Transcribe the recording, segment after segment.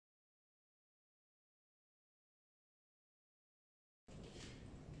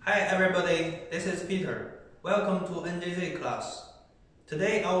Hi everybody, this is Peter. Welcome to NJZ class.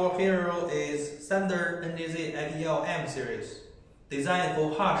 Today our hero is Thunder NJZ-FEL-M series, designed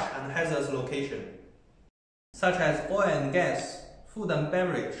for harsh and hazardous locations, such as oil and gas, food and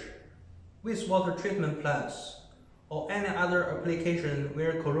beverage, wastewater treatment plants, or any other application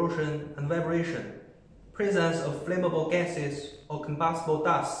where corrosion and vibration, presence of flammable gases or combustible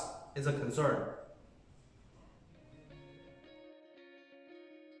dust is a concern.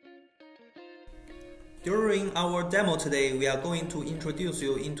 During our demo today, we are going to introduce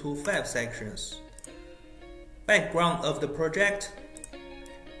you into 5 sections. Background of the project,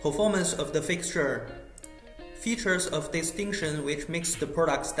 performance of the fixture, features of distinction which makes the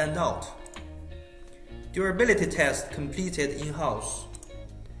product stand out, durability test completed in-house,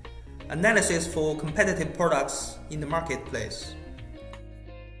 analysis for competitive products in the marketplace.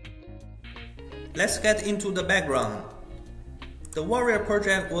 Let's get into the background. The Warrior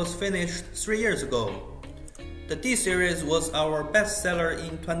project was finished 3 years ago. The D-Series was our best seller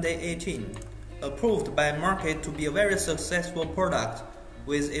in 2018, approved by market to be a very successful product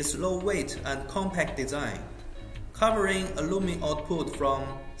with its low weight and compact design, covering a lumen output from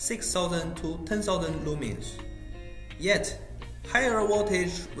 6,000 to 10,000 lumens. Yet, higher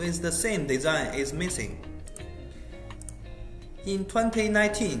voltage with the same design is missing. In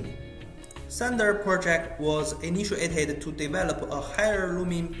 2019, Thunder project was initiated to develop a higher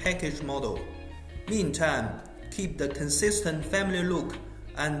lumen package model. Meantime, keep the consistent family look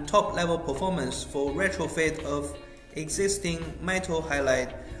and top-level performance for retrofit of existing metal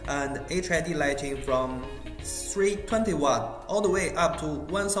halide and HID lighting from 320 watt all the way up to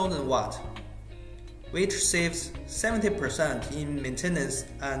 1000 watt, which saves 70% in maintenance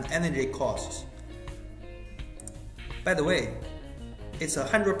and energy costs. By the way, it's a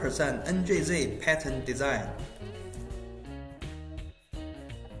 100% NJZ patent design.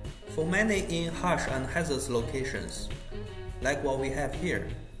 For many in harsh and hazardous locations, like what we have here,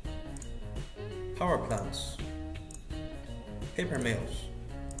 power plants, paper mills,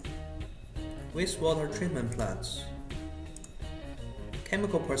 wastewater treatment plants,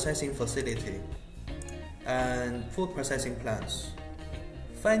 chemical processing facility, and food processing plants,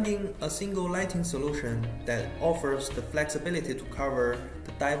 finding a single lighting solution that offers the flexibility to cover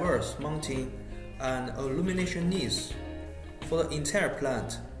the diverse mounting and illumination needs for the entire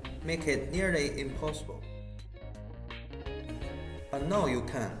plant make it nearly impossible. But now you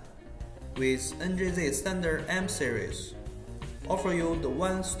can, with NJZ Thunder M series, offer you the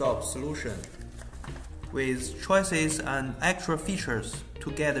one-stop solution with choices and extra features to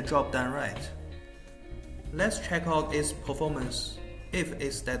get the job done right. Let's check out its performance, if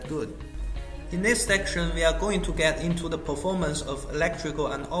it's that good. In this section, we are going to get into the performance of electrical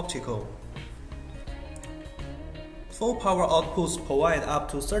and optical. Full power outputs provide up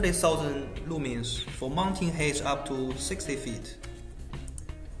to 30,000 lumens for mounting height up to 60 feet.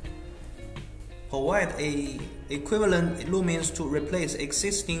 Provide equivalent lumens to replace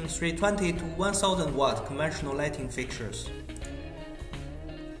existing 320 to 1000 watt conventional lighting fixtures.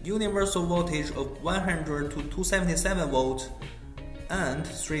 Universal voltage of 100 to 277 volt and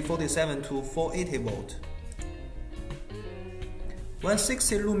 347 to 480 volt.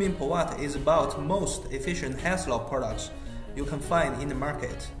 160 lumen per watt is about most efficient Hazardous products you can find in the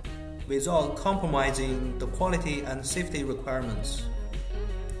market, without compromising the quality and safety requirements.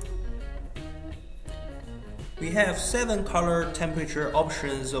 We have 7 color temperature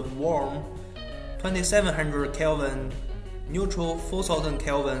options of warm 2700 Kelvin, neutral 4000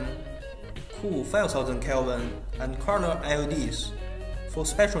 Kelvin, cool 5000 Kelvin, and color LEDs for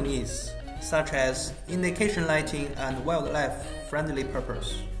special needs such as indication lighting and wildlife-friendly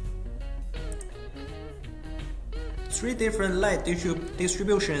purpose. 3 different light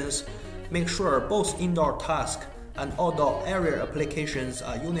distributions make sure both indoor task and outdoor area applications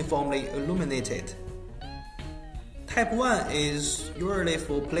are uniformly illuminated. Type 1 is usually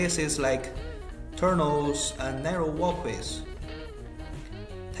for places like tunnels and narrow walkways.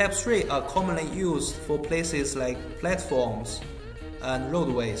 Type 3 are commonly used for places like platforms and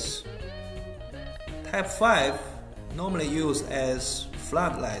roadways. Type 5 normally used as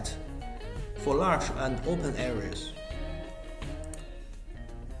floodlight for large and open areas.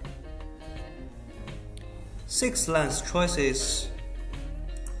 6 lens choices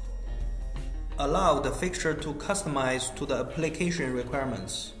allow the fixture to customize to the application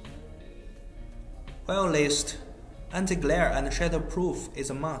requirements. While list, anti-glare and shatterproof is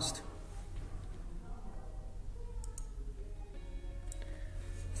a must.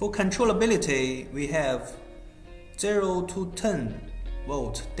 For controllability, we have 0 to 10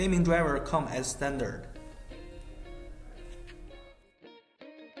 volt dimming driver come as standard.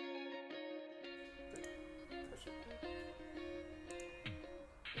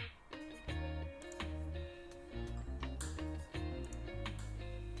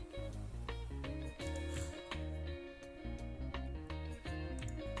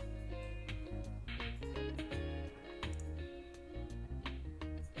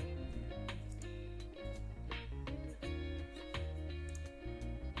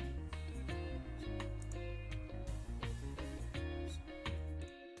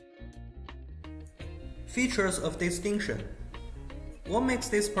 Features of distinction. What makes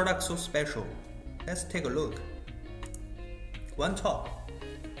this product so special? Let's take a look. One top.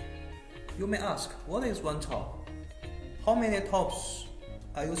 You may ask, what is one top? How many tops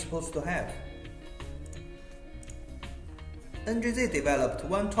are you supposed to have? NJZ developed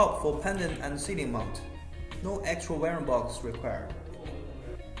one top for pendant and ceiling mount. No extra wiring box required.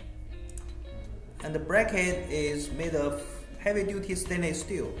 And the bracket is made of heavy-duty stainless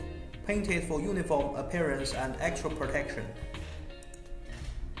steel, painted for uniform appearance and extra protection.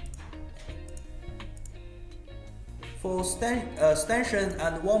 For stanchion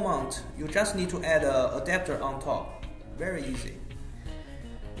and wall mount, you just need to add an adapter on top. Very easy.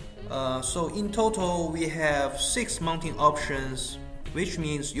 So in total, we have 6 mounting options, which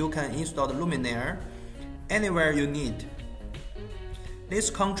means you can install the luminaire anywhere you need.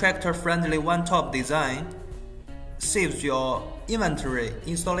 This contractor-friendly one-top design saves your inventory,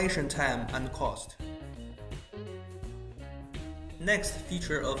 installation time, and cost. Next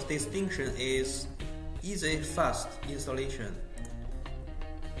feature of distinction is easy, fast installation.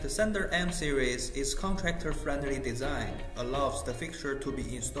 The Thunder M series is contractor-friendly design, allows the fixture to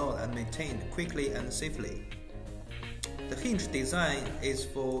be installed and maintained quickly and safely. The hinge design is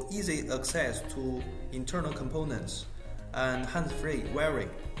for easy access to internal components and hands-free wiring.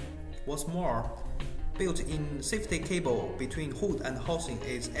 What's more, built-in safety cable between hood and housing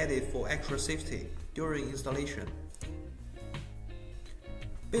is added for extra safety during installation.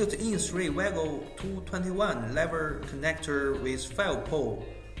 Built-in 3-waggle 221 lever connector with 5-pole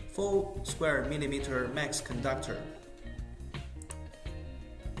 4 square millimeter max conductor.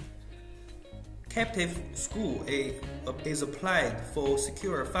 Captive screw is applied for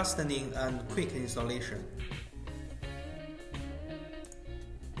secure fastening and quick installation.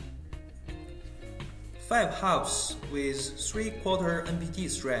 5 halves with 3/4 NPT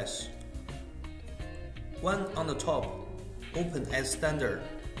stress. 1 on the top, open as standard.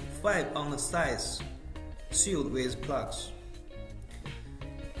 5 on the sides, sealed with plugs.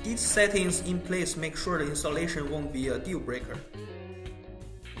 These settings in place make sure the installation won't be a deal breaker.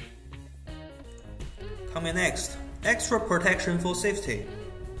 Coming next, extra protection for safety.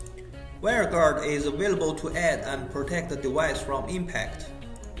 Wire guard is available to add and protect the device from impact.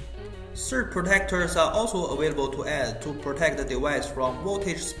 Surge protectors are also available to add to protect the device from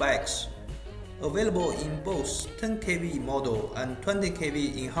voltage spikes. Available in both 10 kV model and 20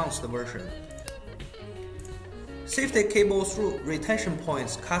 kV enhanced version. Safety cable through retention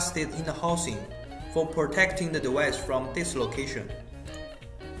points casted in the housing for protecting the device from dislocation.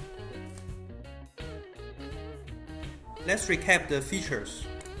 Let's recap the features.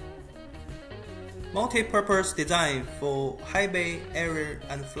 Multi-purpose design for high bay, area,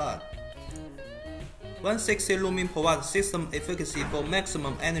 and flood. 160 lumen per watt system efficacy for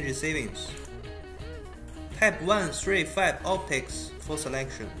maximum energy savings. Type 1 3-5 optics for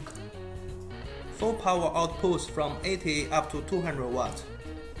selection. Full power outputs from 80 up to 200 watts.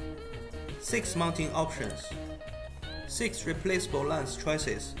 6 mounting options. 6 replaceable lens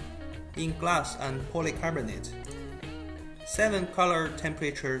choices in glass and polycarbonate. 7 color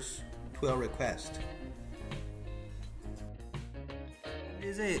temperatures to your request.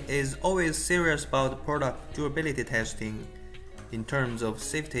 NJZ is always serious about product durability testing in terms of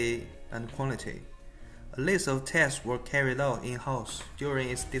safety and quality. A list of tests were carried out in-house during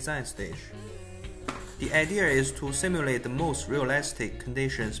its design stage. The idea is to simulate the most realistic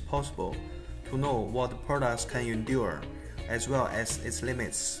conditions possible to know what the products can endure, as well as its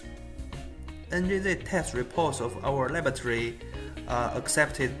limits. NJZ test reports of our laboratory are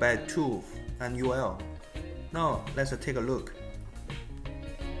accepted by TÜV and UL. Now let's take a look.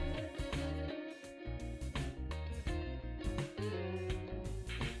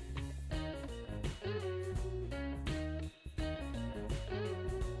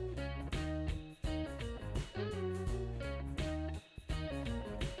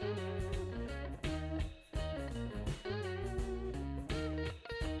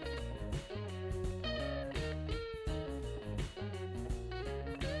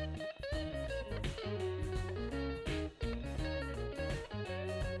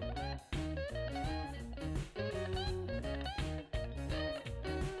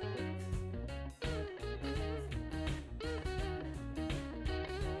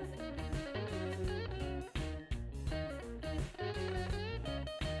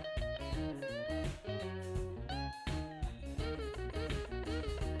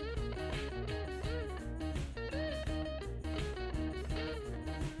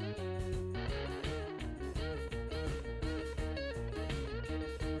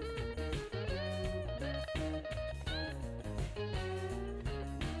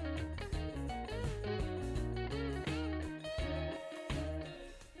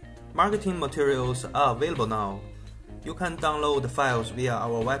 Marketing materials are available now. You can download the files via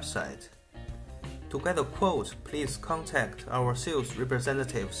our website. To get a quote, please contact our sales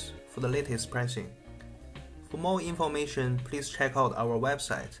representatives for the latest pricing. For more information, please check out our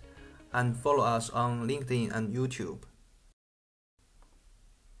website and follow us on LinkedIn and YouTube.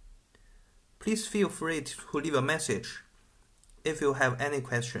 Please feel free to leave a message if you have any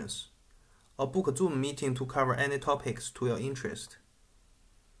questions, or book a Zoom meeting to cover any topics to your interest.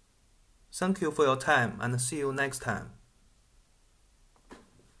 Thank you for your time and see you next time.